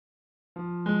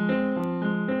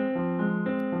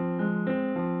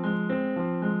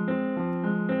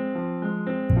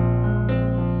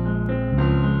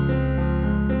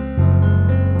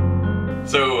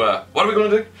So, what are we going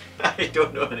to do? I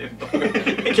don't know anymore.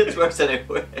 It gets worse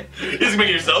anyway. You're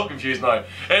making yourself confused now.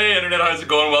 Hey, Internet, how's it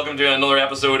going? Welcome to another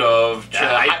episode of The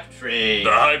Hype Train.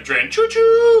 The Hype Train. Choo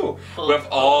choo! With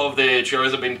all of the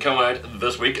trailers that have been coming out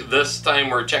this week. This time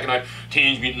we're checking out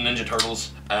Teenage Mutant Ninja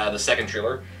Turtles, the second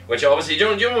trailer. Which obviously,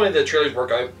 do you know when the trailers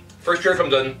work out? First trailer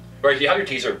comes in, right, you have your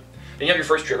teaser. Then you have your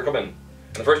first trailer come in. And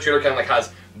the first trailer kind of like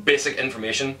has basic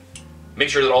information. Make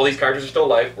sure that all these characters are still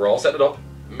alive. We're all set it up.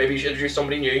 Maybe you should introduce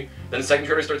somebody new. Then the second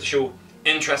trailer starts to show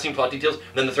interesting plot details. And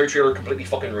then the third trailer completely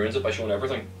fucking ruins it by showing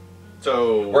everything.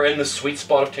 So we're in the sweet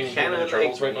spot of Teenage Mutant Ninja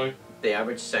Turtles right now. The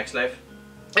average sex life.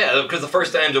 Yeah, because the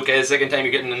first time's okay, the second time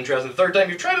you're getting interested, the third time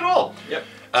you've tried it all. Yep.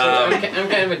 I'm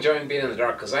kind of enjoying being in the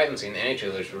dark because I haven't seen any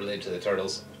trailers related to the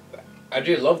Turtles. I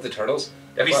do love the Turtles.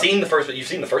 Have you seen the first? You've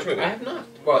seen the first movie? I have not.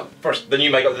 Well, first the new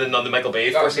Michael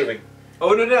Bay first movie.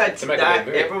 Oh no,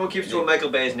 Everyone keeps throwing Michael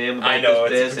Bay's name. I know,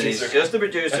 it's and he's just a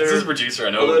producer. It's just a producer,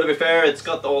 I know. Although to be fair, it's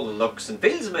got all the looks and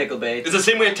feels of Michael Bay. It's the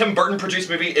same way a Tim Burton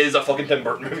produced movie is a fucking Tim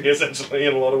Burton movie, essentially,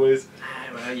 in a lot of ways.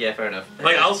 Well, yeah, fair enough.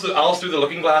 Like Alice Through the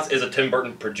Looking Glass is a Tim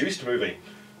Burton produced movie.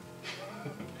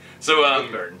 So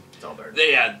Burton. It's all Burton.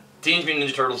 Yeah, Teenage Mutant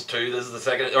Ninja Turtles 2. This is the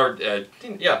second,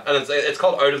 yeah, and it's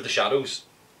called Out of the Shadows,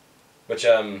 which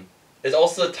is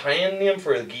also a tie-in name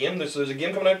for a game. There's a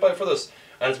game coming out for this.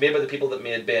 And it's made by the people that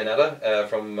made Bayonetta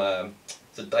from,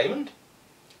 is it Diamond?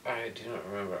 I do not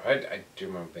remember. I do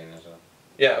remember Bayonetta.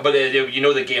 Yeah, but you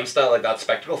know the game style, like that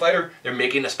Spectacle Fighter? They're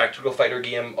making a Spectacle Fighter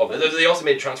game of it. They also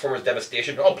made Transformers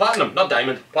Devastation. Oh, Platinum, not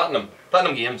Diamond. Platinum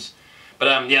Games.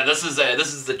 But yeah, this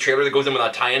is the trailer that goes in with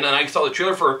that tie-in, and I saw the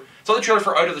trailer for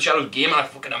Out of the Shadows game, and I'm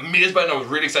fucking amazed by it, and I was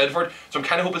really excited for it. So I'm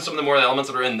kind of hoping some of the more elements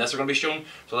that are in this are going to be shown.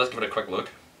 So let's give it a quick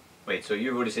look. Wait, so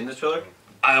you've already seen this trailer?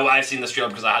 I've seen this trailer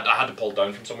because I had to pull it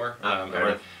down from somewhere.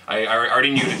 I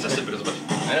already knew it existed because of it.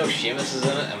 I know Seamus is in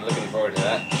it. I'm looking forward to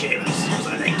that. Seamus was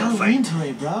I think no rain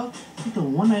today, bro. It's like the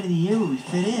one night of the year where we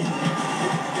fit in.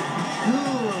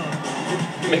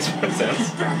 Makes more sense.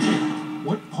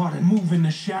 What part of move in the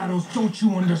shadows don't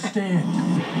you understand?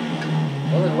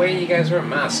 Well, the way you guys wear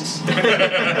masks.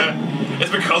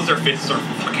 It's because their faces are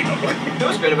fucking ugly. You know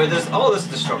what's great about this? All this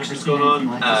destruction's going on,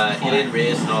 alien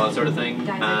race and all that sort of thing,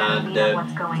 and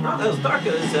not as dark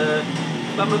as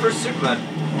Batman vs Superman.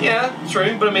 Yeah,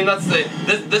 true, but I mean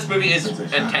this movie is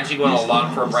intentionally going a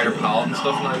lot for a brighter palette and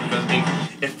stuff now because I mean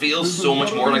it feels so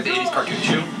much more like the 80s cartoon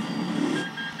show.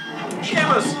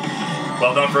 Seamus!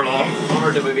 Well done for long.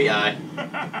 Over the movie eye.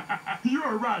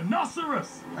 You're a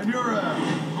rhinoceros, and you're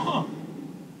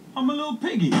I'm a little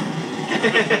piggy.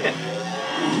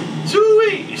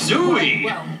 Zooey!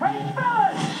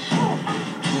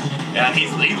 Yeah, and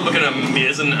he's looking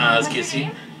amazing as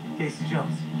Casey. Casey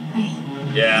Jones.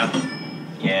 Yeah.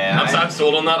 Yeah. I'm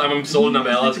sold on that. I'm sold on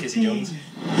Mel as Casey Jones.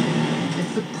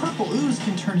 If the purple ooze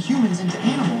can turn humans into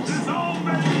animals,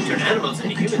 Turn animals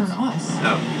into it could humans. turn us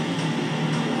Oh.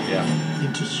 Yeah.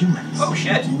 into humans. Oh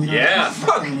shit. Yeah.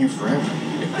 Fuck. Here forever.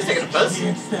 I was taking a piss.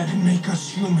 Chance that make us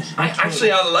human. I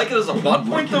like it as a plot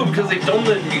point though because they've done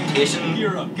the mutation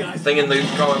thing in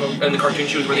the cartoon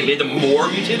shows where they made them more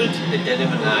mutated. They did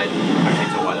him and I think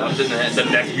so why not? The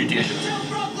next mutation.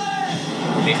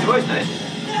 Beastie Boys, nice.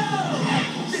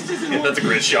 Yeah, that's a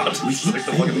great shot. It's like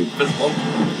the fucking fist bump.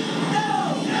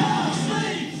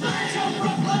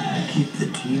 Keep the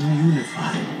team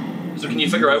unified. So can you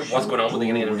figure out what's going on with the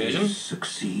alien invasion?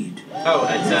 Succeed. Oh,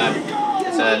 it's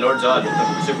Lord Zod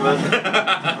from Superman.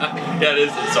 Yeah, it is.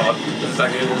 It's Zod. That's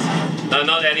exactly what it is.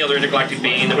 Not any other intergalactic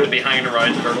being that would be hanging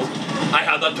around the Turtles. I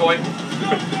had that toy.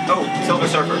 Oh, Silver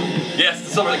Surfer. Yes,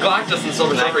 the Galactus and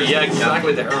Silver Surfer. Yeah,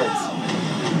 exactly. The Heralds.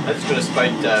 I'm just gonna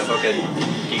spout fucking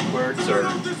geek words or.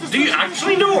 Do you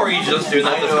actually know, or are you just doing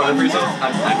that to comment for yourself?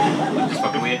 I'm just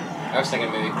fucking weird. I was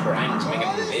thinking maybe crying to make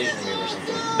an invasion movie or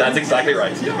something. That's exactly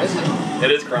right. Is it?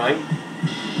 It is crying.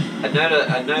 And now,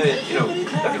 you know,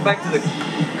 looking back to the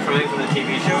crying from the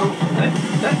TV show,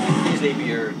 that could easily be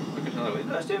your looking Halloween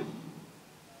costume.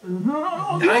 He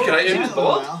was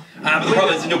bald. But the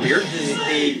problem is no beard.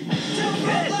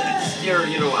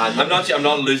 I'm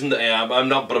not losing the. I'm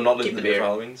not losing the beard for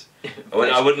Halloween's.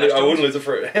 I wouldn't lose it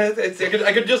for.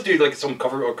 I could just do like some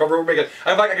cover make it.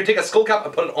 In fact, I could take a skull cap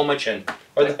and put it on my chin.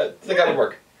 I think that would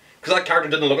work. Because that character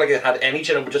didn't look like it had any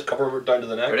chin and would just cover it down to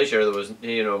the neck. Pretty sure there was,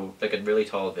 like a really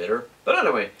tall Vader. But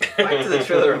anyway, back to the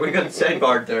trailer. We got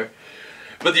sidebarred there.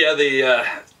 But yeah,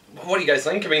 what do you guys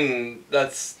think? I mean,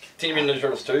 that's Teenage Mutant Ninja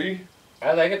Turtles 2.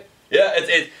 I like it. Yeah,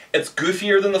 it's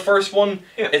goofier than the first one.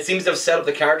 Yeah. It seems to have set up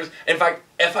the characters. In fact,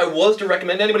 if I was to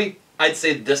recommend anybody, I'd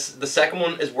say the second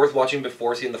one is worth watching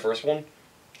before seeing the first one.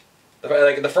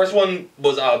 Like the first one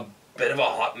was a bit of a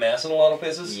hot mess in a lot of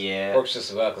places. Yeah. Works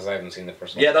just as well because I haven't seen the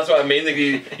first one. Yeah, that's what I mean. Like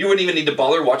you wouldn't even need to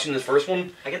bother watching the first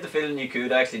one. I get the feeling you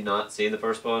could actually not see the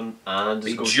first one and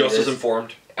Be just go just see as this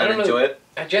informed. I and don't enjoy know. it.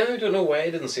 I genuinely don't know why I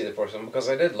didn't see the first one because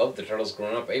I did love the Turtles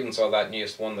growing up. I even saw that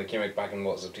newest one that came out back in,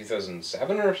 what was it,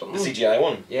 2007 or something? The CGI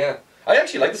one. Yeah. I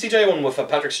actually like the CGI one with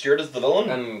Patrick Stewart as the villain.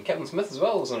 And Kevin Smith as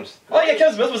well, wasn't it? Oh yeah,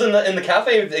 Kevin Smith was in the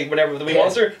cafe whenever the wee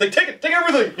monster. Like, take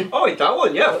everything! Oh, wait, that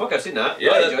one, yeah, fuck, I've seen that.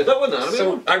 Yeah, I enjoyed that one, the anime So-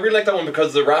 one. I really like that one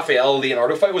because the Raphael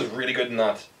Leonardo fight was really good in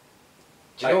that.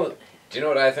 Do you know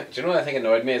what I think? Do you know what I think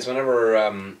annoyed me is whenever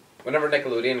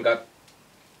Nickelodeon got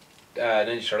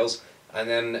Ninja Turtles, and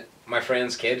then my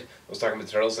friend's kid was talking about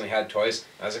the Turtles and he had toys.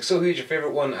 I was like, "So who's your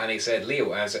favorite one?" And he said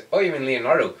Leo. And I said, "Oh, you mean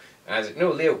Leonardo?" And I was like,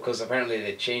 "No, Leo, because apparently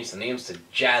they changed the names to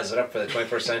jazz it up for the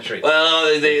 21st century."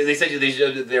 Well, they said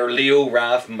they were Leo,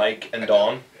 Raph, Mike, and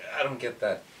Don. I don't get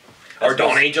that. Or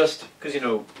Donnie, just. Because, you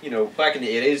know, back in the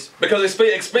 80s, Because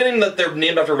explaining that they're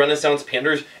named after Renaissance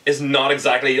painters is not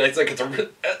exactly, it's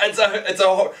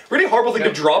a really horrible thing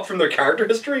to drop from their character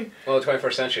history. Well, the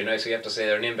 21st century now, so you have to say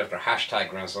they're named after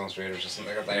hashtag Renaissance Raiders or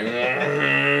something like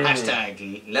that.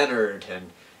 hashtag Leonard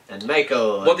and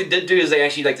Michael. What they did do is they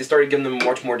actually they started giving them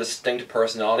much more distinct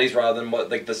personalities rather than what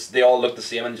they all look the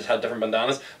same and just had different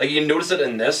bandanas. Like you can notice it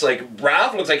in this. Like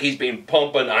Raph looks like he's been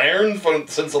pumping iron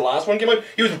since the last one came out.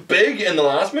 He was big in the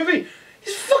last movie.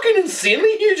 He's fucking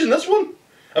insanely huge in this one.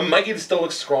 And Mikey still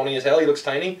looks scrawny as hell. He looks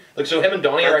tiny. Like so, him and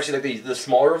Donnie are actually like the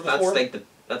smaller of the four.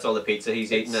 That's all the pizza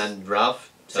he's eating, and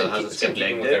Ralph so has a skipped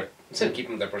leg there. Instead of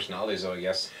keeping their personalities, though, I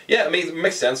guess. Yeah, it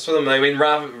makes sense for them. I mean,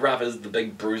 Raph is the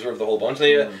big bruiser of the whole bunch,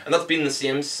 and that's been the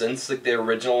same since the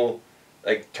original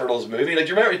Turtles movie. Like,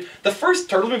 do you remember the first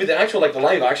Turtles movie, the actual the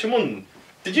live action one?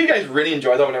 Did you guys really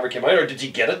enjoy that whenever it came out, or did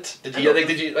you get it? Did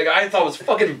you I thought it was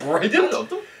fucking brilliant. I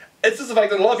loved them. It's just the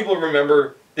fact that a lot of people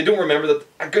they don't remember that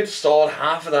a good solid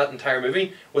half of that entire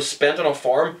movie was spent on a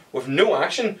farm with no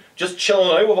action, just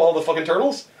chilling out with all the fucking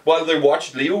turtles while they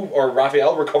watched Leo or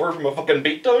Raphael recover from a fucking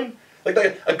beatdown. Like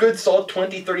a good solid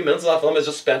 20-30 minutes of that film is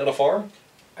just spent on a farm.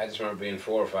 I just remember being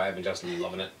 4 or 5 and just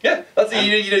loving it. Yeah, that's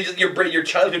your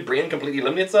childhood brain completely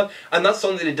eliminates that, and that's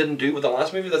something they didn't do with the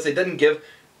last movie. They didn't give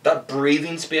that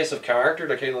breathing space of character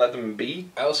to kind of let them be.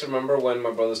 I also remember when my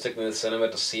brothers took me to the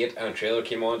cinema to see it, and a trailer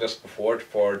came on just before it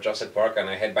for Jurassic Park, and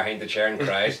I hid behind the chair and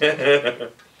cried.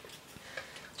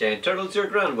 Giant turtles you're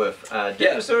grand with.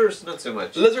 Dinosaurs, not so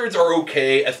much. Lizards are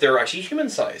okay if they're actually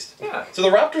human-sized. Yeah. So the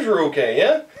raptors were okay,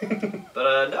 yeah.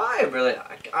 But no,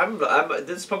 I'm.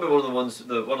 This is probably one of the ones.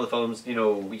 One of the films. You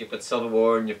know, you've got Civil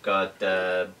War, and you've got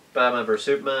Batman vs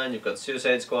Superman. You've got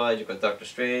Suicide Squad. You've got Doctor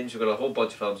Strange. You've got a whole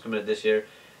bunch of films coming out this year.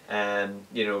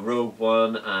 You know, Rogue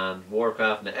One and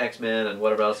Warcraft and the X-Men and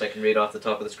whatever else I can read off the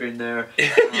top of the screen there.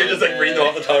 You're just reading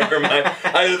off the top of your mind.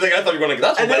 I thought you were going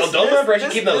that's well done, man, for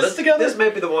actually keeping a list together. This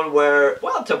might be the one where,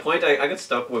 well, to a point, I got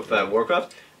stuck with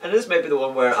Warcraft, and this might be the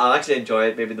one where I'll actually enjoy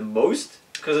it maybe the most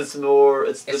because it's more.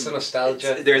 It's a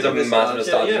nostalgia. There's a massive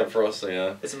nostalgia yeah. for us, so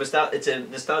yeah. It's a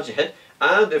nostalgia hit,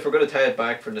 and if we're going to tie it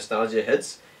back for nostalgia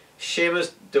hits,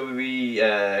 Sheamus,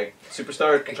 WWE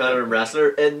superstar, competitor, and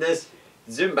wrestler in this.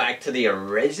 Zoom back to the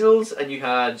originals, and you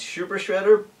had Super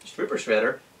Shredder,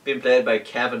 being played by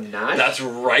Kevin Nash. That's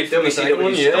right, from the second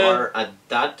one, star at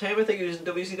that time. I think he was in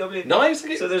WCW. No, I was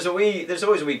thinking. So there's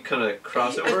always a wee kind of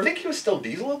crossover. I think he was still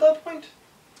Diesel at that point.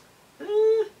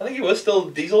 I think he was still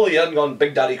Diesel. He hadn't gone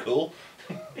Big Daddy Cool.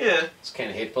 Yeah. It's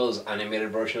kind of hateful. His animated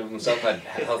version of himself had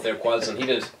healthier quads than he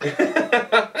did.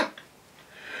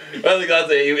 I think that's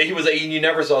you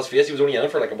never saw his face. He was only in it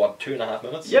for 2.5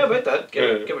 minutes. Yeah, about that,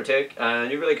 give or take.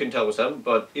 And you really couldn't tell it was him.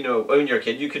 But you know, when you're a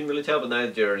kid, you couldn't really tell. But now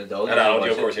that you're an adult, and adult,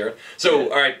 you of course hear it. So,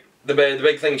 all right, the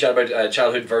big thing chat about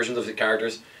childhood versions of the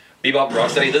characters, Bebop and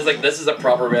Rocksteady. This is a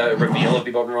proper reveal of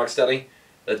Bebop and Rocksteady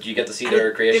that you get to see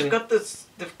their creation.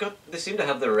 They seem to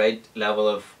have the right level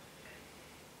of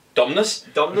dumbness.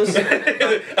 Dumbness. I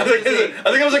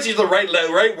think it was actually the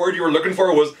right word you were looking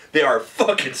for was they are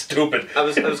fucking stupid. I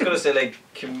was gonna say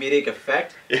comedic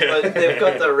effect, but they've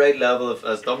got the right level of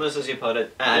as dumbness as you put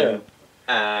it, and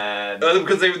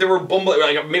because they were bumbling.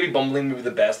 Maybe bumbling would be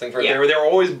the best thing for it. Yeah. They were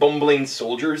always bumbling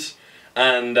soldiers,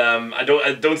 and I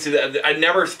don't see that. I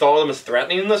never thought of them as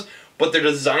threatening in this, but their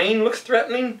design looks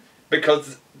threatening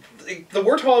because. The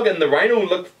Warthog and the Rhino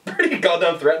look pretty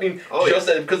goddamn threatening. Because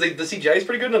the CGI is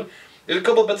pretty good. And there's a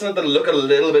couple of bits in it that look a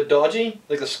little bit dodgy,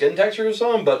 like the skin texture or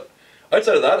something. But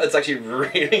outside of that, it's actually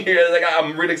really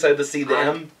I'm really excited to see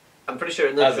them. I'm pretty sure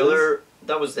in that trailer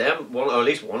that was them. Or at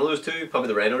least one of those two, probably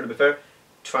the Rhino to be fair,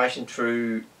 trashing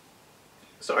through,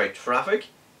 traffic,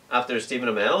 after Stephen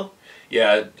Amell.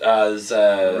 Yeah, as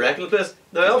Wrecking the place.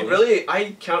 No, really,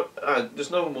 I can't.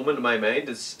 There's no moment in my mind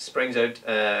that springs out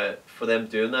for them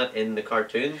doing that in the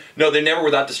cartoon. No, they never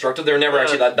were that destructive. They were never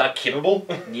actually that capable.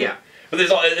 Yeah. But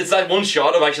it's that one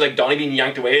shot of actually like Donnie being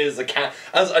yanked away as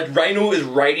a rhino is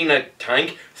riding a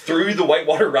tank through the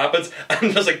whitewater rapids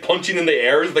and just like punching in the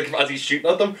air like as he's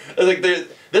shooting at them. It's like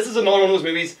this is another one of those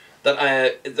movies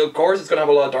that of course it's gonna have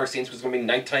a lot of dark scenes because it's gonna be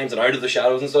night times and out of the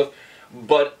shadows and stuff.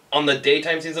 But on the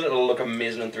daytime scenes in it, it'll look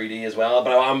amazing in 3D as well.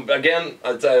 But again,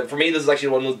 for me, this is actually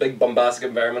one of those big bombastic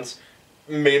environments.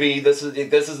 Maybe this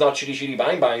is not shooty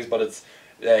bang bangs, but it's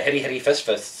hitty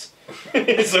fists.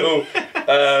 So,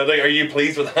 like, are you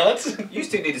pleased with that? You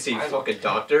still need to see fucking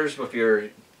doctors with your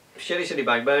shitty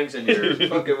bang bangs and your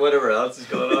fucking whatever else is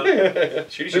going on.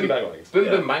 shitty bang bangs. Boom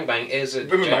Boom Bang Bang is a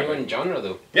genuine genre,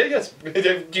 though. Yeah, yes.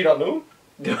 Do you not know?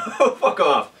 No, fuck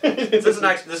off. This is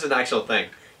an actual thing.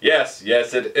 Yes,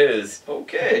 it is.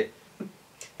 Okay.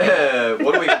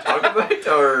 What are we talking about?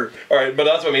 Or alright, but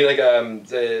that's what I mean. Like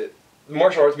the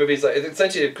martial arts movies, like,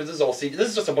 essentially, because this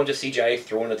is just a bunch of CGI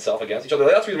throwing itself against each other.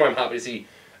 Like, that's the reason why I'm happy to see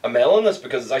Amell in this,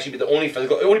 because it's actually the only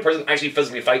person actually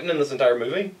physically fighting in this entire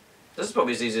movie. This is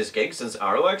probably his easiest gig since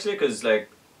Arrow, actually, because like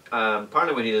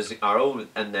apparently when he does Arrow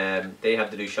and they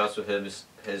have to do shots with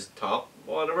his top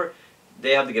or whatever.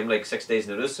 They have to give him like 6 days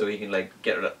notice so he can like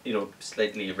get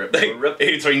slightly ripped. So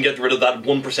he can get rid of that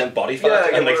 1% body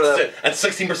fat and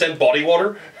 16% body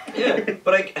water. Yeah,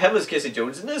 but like him as Casey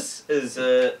Jones in this is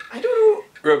I don't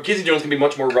know. Casey Jones can be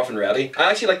much more rough and ready. I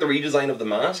actually like the redesign of the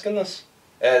mask in this.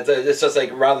 It's just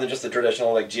like rather than just the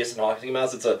traditional like Jason Hockney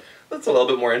mask, it's a little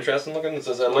bit more interesting looking. It's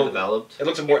just a little developed. It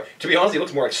looks more. To be honest, he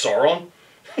looks more like Sauron.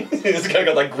 He's kind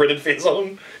of got that gritted face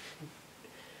on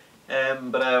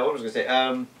him. But what was I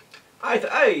gonna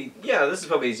say? Yeah, this is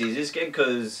probably his easiest gig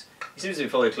because he seems to be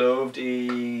fully clothed.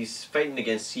 He's fighting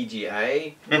against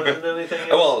CGI more than anything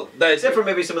else. Well, except for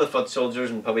maybe some of the foot soldiers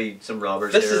and probably some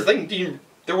robbers. This is the thing.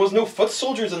 There was no foot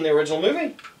soldiers in the original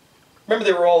movie. Remember,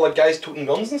 they were all like guys toting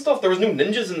guns and stuff. There was no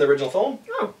ninjas in the original film.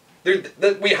 Oh, we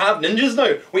have ninjas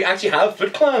now. We actually have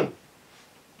Foot Clan.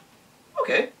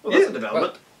 Okay, well that's a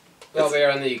development. Well, we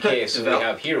are in the UK, so we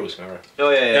have heroes, remember? Oh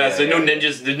yeah. So no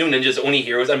ninjas. There's no ninjas. Only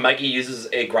heroes. And Mikey uses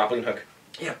a grappling hook.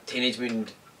 Yeah, Teenage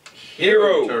Mutant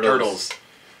Hero Turtles.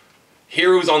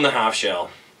 Heroes on the half shell,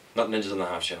 not ninjas on the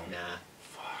half shell. Nah.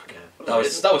 Fuck. Yeah.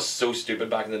 That was so stupid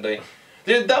back in the day.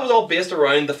 Dude, that was all based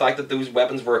around the fact that those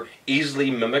weapons were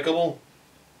easily mimicable.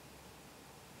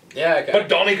 Yeah, okay. But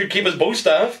Donnie could keep his bow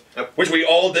staff, which we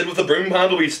all did with the broom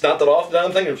handle. We snapped it off the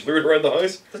damn thing and threw it around the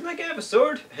house. Doesn't that guy have a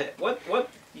sword? What?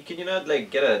 Can you not like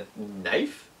get a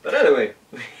knife? But anyway,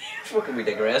 fucking we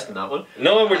digressed on that one.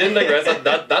 No, we didn't digress.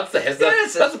 That's the history.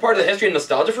 That's the part of the history and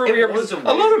nostalgia for over here.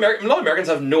 A lot of Americans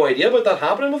have no idea about that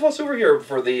happening with us over here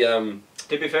for the.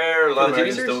 To be fair, a lot of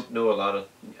Americans don't know a lot of.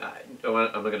 I'm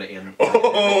not going to end.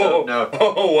 No.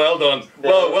 Oh, well done.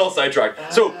 No. Well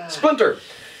sidetracked. So Splinter.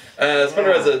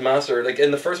 Splinter as a master, like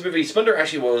in the first movie, Splinter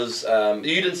actually was.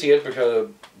 You didn't see it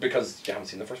because you haven't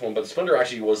seen the first one, but Splinter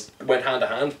actually went hand to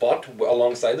hand, fought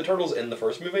alongside the Turtles in the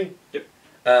first movie. Yep.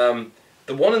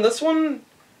 The one in this one,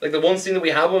 like the one scene that we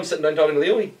have him sitting down talking to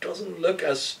Leo, he doesn't look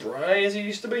as spry as he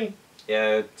used to be.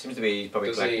 Yeah, it seems to be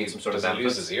probably collecting some sort of benefits.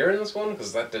 Does he lose his ear in this one?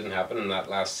 Because that didn't happen in that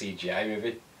last CGI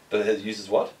movie. That he uses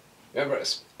what? Remember,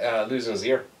 losing his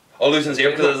ear. Oh, losing his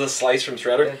ear because there's a slice from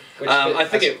Shredder. Yeah.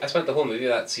 I spent the whole movie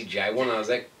that CGI one and I was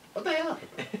like, what the hell?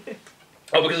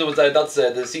 Oh, because it was the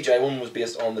CGI one was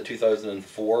based on the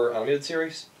 2004 animated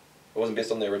series. It wasn't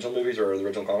based on the original movies or the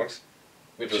original comics.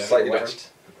 Which was slightly different.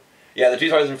 Yeah, the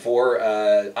 2004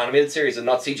 animated series, and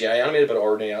not CGI animated, but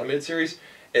ordinary animated series.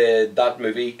 That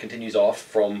movie continues off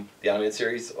from the animated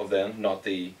series of then, not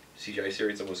the CGI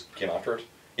series that came after it.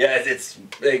 Yeah, it's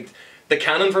the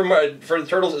canon for the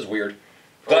Turtles is weird.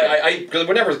 Because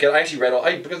whenever I was a kid, I actually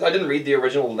read because I didn't read the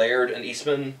original Laird and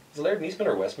Eastman. Was it Laird and Eastman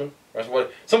or Westman?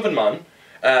 Something man.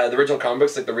 The original comic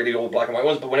books, like the really old black and white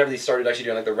ones. But whenever they started actually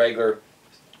doing like the regular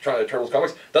Turtles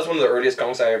comics, that's one of the earliest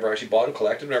comics I ever actually bought and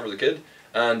collected whenever I was a kid.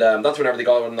 And that's whenever they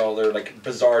got on all their like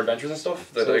bizarre adventures and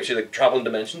stuff. That actually like traveling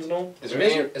dimensions and all. Is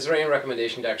there any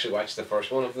recommendation to actually watch the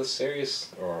first one of this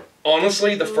series? Or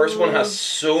honestly, the first one has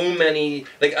so many.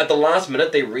 Like at the last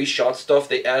minute, they reshot stuff,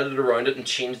 they edited around it, and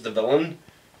changed the villain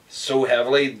so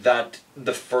heavily that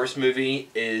the first movie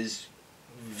is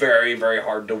very, very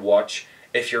hard to watch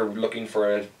if you're looking for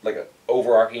a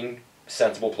overarching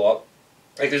sensible plot.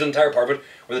 Like there's an entire part of it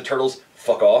where the Turtles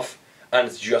fuck off, and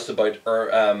it's just about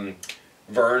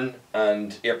Vern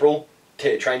and April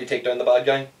trying to take down the bad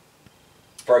guy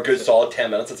for a good solid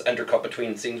 10 minutes. It's intercut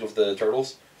between scenes with the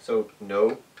Turtles. So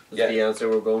no. Yeah. the answer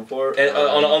we're going for.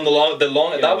 On the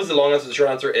long yeah. that was the long answer. The short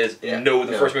answer is Yeah. no.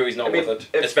 The Yeah. first movie's not I mean,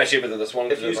 worth it, especially with this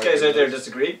one. If you guys out there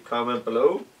disagree, comment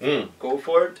below. Mm. Go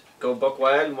for it. Go buck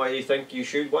wild and why you think you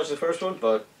should watch the first one.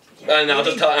 But And I'm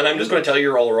just going to tell you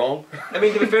you're all wrong. I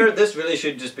mean, to be fair, this really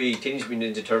should just be Teenage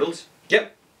Mutant Ninja Turtles.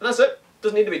 Yep. And that's it.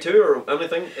 Doesn't need to be 2 or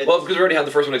anything. Well, because we already had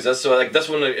the first one exist, so like this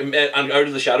one, and Out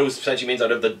of the Shadows essentially means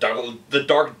out of the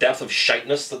dark depth of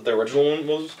shiteness that the original one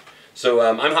was. So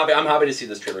I'm happy to see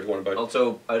this trailer going about.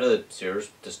 Also, Out of the Sewers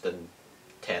just didn't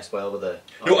test well with the.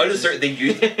 No, Out of the Series, they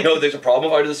used no. There's a problem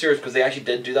with Out of the Series because they actually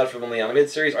did do that for one of the animated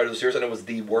series, Out of the Series, and it was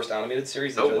the worst animated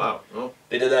series. Oh wow! Oh.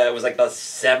 They did it was like the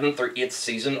 7th or 8th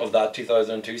season of that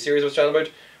 2002 series I was chatting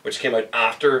about, which came out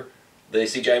after the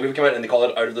CGI movie came out, and they called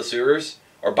it Out of the Sewers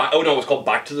or back. Oh no, it was called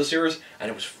Back to the Sewers,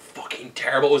 and it was fucking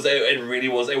terrible. It really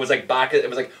was. It was like it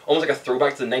was like almost like a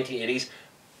throwback to the 1980s.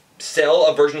 Sell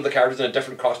a version of the characters in a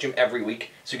different costume every week,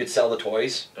 so you could sell the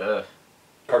toys.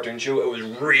 Cartoon show. It was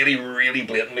really, really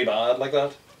blatantly bad like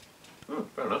that.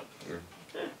 Fair enough.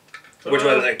 Which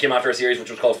was it came after a series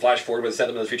which was called Flash Forward, where they sent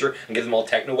them in the future and give them all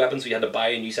techno weapons, so you had to buy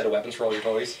a new set of weapons for all your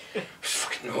toys.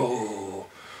 Fucking no.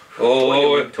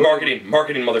 Oh, totally,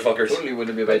 marketing, motherfuckers. Totally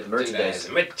wouldn't be about the merchandise.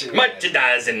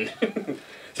 Merchandising.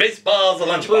 Spaceballs the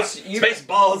lunchbox.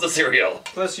 Spaceballs the cereal.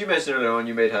 Plus, you mentioned earlier on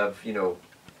you might have,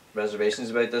 reservations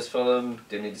about this film.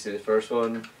 Didn't need to see the first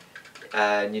one.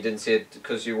 And you didn't see it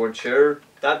because you weren't sure.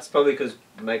 That's probably because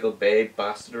Michael Bay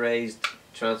bastardized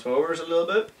Transformers a little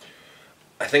bit.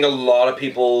 I think a lot of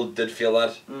people did feel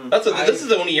that. This is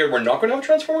the only year we're not going to have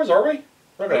Transformers, are we?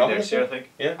 Next year, I think.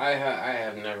 Yeah. I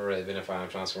have never really been a fan of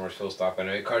Transformers full stop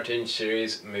anyway. Cartoon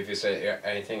series, movies,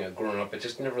 anything growing up, it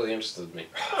just never really interested me.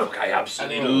 Oh, I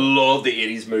absolutely love the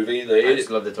 80s movie. I just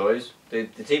love the toys. The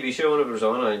TV show when it was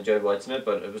on, I enjoyed watching it,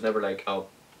 but it was never like,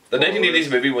 the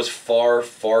 1980s movie was far,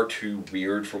 far too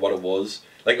weird for what it was.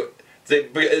 Like,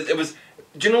 it was...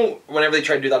 Do you know whenever they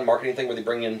try to do that marketing thing where they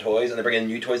bring in toys and they bring in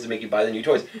new toys to make you buy the new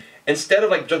toys, instead of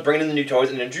like just bringing in the new toys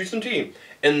and introduce them to you,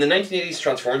 in the 1980s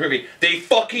Transformers movie, they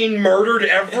fucking murdered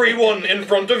everyone in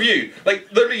front of you.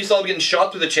 Like, literally you saw them getting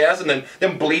shot through the chest and then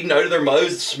them bleeding out of their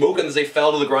mouths, smoking as they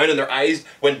fell to the ground and their eyes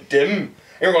went dim. And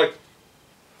you're like,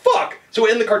 fuck! So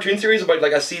in the cartoon series about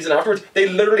like a season afterwards, they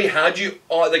literally had you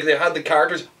on, like they had the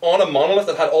characters on a monolith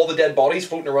that had all the dead bodies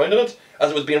floating around in it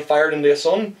as it was being fired into the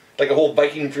sun. Like a whole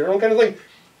Viking funeral kind of thing.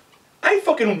 I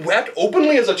fucking wept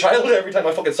openly as a child every time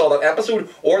I fucking saw that episode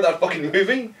or that fucking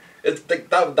movie. It's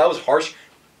like that was harsh.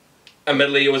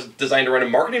 Admittedly, it was designed around a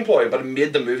marketing ploy, but it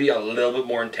made the movie a little bit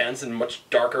more intense and much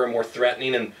darker and more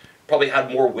threatening, and probably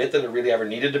had more wit than it really ever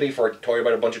needed to be for a toy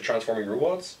about a bunch of transforming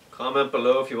robots. Comment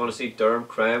below if you want to see Durham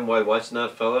crying while watching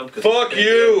that film. Fuck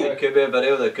you! It could be a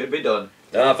video that could be done.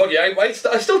 Fuck yeah, I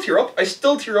still tear up. I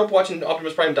still tear up watching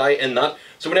Optimus Prime die in that.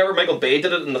 So whenever Michael Bay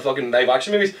did it in the fucking live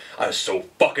action movies, I was so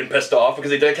fucking pissed off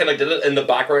because they kind of did it in the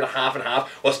background half and half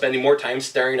while spending more time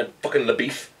staring at fucking the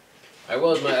beef. I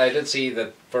did see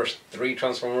the first 3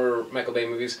 Transformer Michael Bay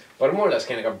movies, but I more or less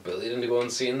kind of got bullied into going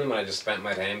and seeing them, and I just spent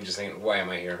my time just thinking, why am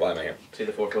I here? Why am I here? See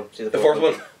the fourth one. The fourth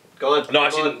one. Go on. No,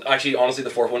 actually, honestly, the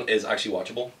fourth one is actually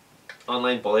watchable.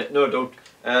 Online bully. No, don't.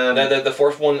 The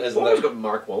fourth one is... It's got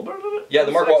Mark Wahlberg in it? Yeah,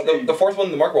 the fourth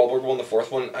one, the Mark Wahlberg one, the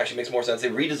fourth one actually makes more sense. They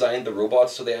redesigned the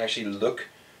robots so they actually look...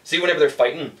 See, whenever they're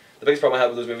fighting, the biggest problem I had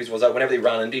with those movies was that whenever they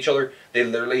ran into each other, they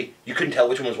literally... You couldn't tell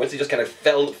which one was which. They just kind of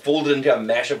folded into a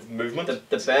mesh of movement.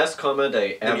 The best comment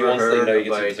I ever heard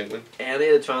about any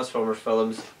of the Transformers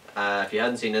films, if you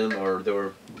hadn't seen them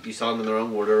or you saw them in their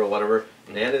own order or whatever,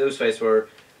 and any of those fights were...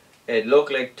 It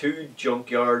looked like 2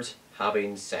 junkyards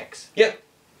having sex. Yeah.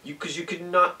 Because you could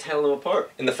not tell them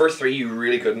apart. In the first 3, you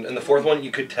really couldn't. In the fourth one, you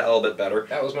could tell a bit better.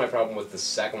 That was my problem with the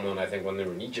second one, I think, when they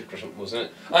were in Egypt or something, wasn't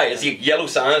it? Aye, it's the yellow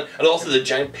sand, and also the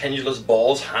giant pendulous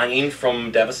balls hanging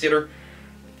from Devastator.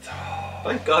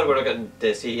 Thank God we're not getting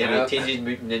to see any Teenage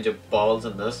Mutant Ninja balls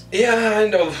in this. Yeah, I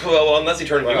know. Well, unless they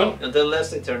turn human.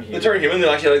 Unless they turn human. They turn human,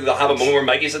 they'll have a moment where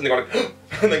Mikey's sitting there going,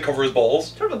 and then cover his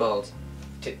balls. Turtle balls.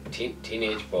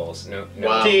 Teenage balls. No.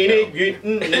 Wow. Teenage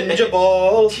Mutant Ninja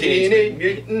Balls. Teenage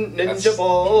Mutant Ninja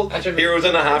Balls. Heroes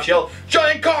in a half shell.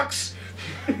 Giant cocks.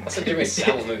 That's a Jimmy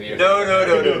Savile movie.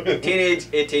 No. Teenage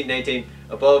 18, 19,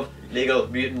 above legal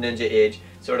mutant ninja age.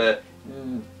 Sort of.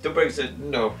 Don't bring it.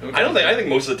 No. I think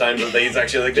most of the time that these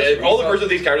actually like all the versions of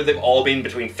these characters, they've all been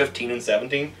between 15 and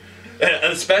 17,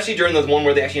 and especially during the one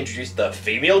where they actually introduced the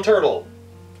female turtle.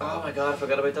 Oh my God, I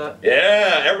forgot about that.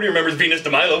 Yeah, everybody remembers Venus de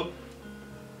Milo.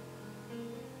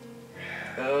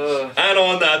 And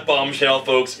on that bombshell,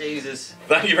 folks. Jesus.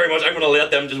 Thank you very much. I'm going to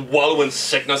let them just wallow in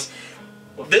sickness.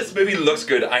 This movie looks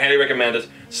good. I highly recommend it.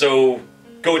 So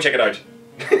go and check it out.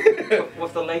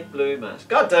 With the light blue mask.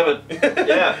 God damn it.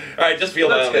 Yeah. Alright, just feel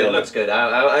Looks that. good. It looks good.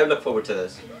 I look forward to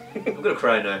this. I'm gonna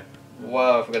cry now.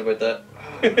 Wow, I forgot about that.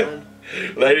 Oh, man.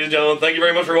 Ladies and gentlemen, thank you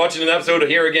very much for watching an episode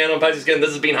here again on PasticheofSkin. This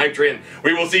has been Hype Train.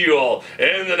 We will see you all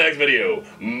in the next video.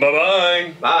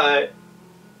 Bye-bye. Bye.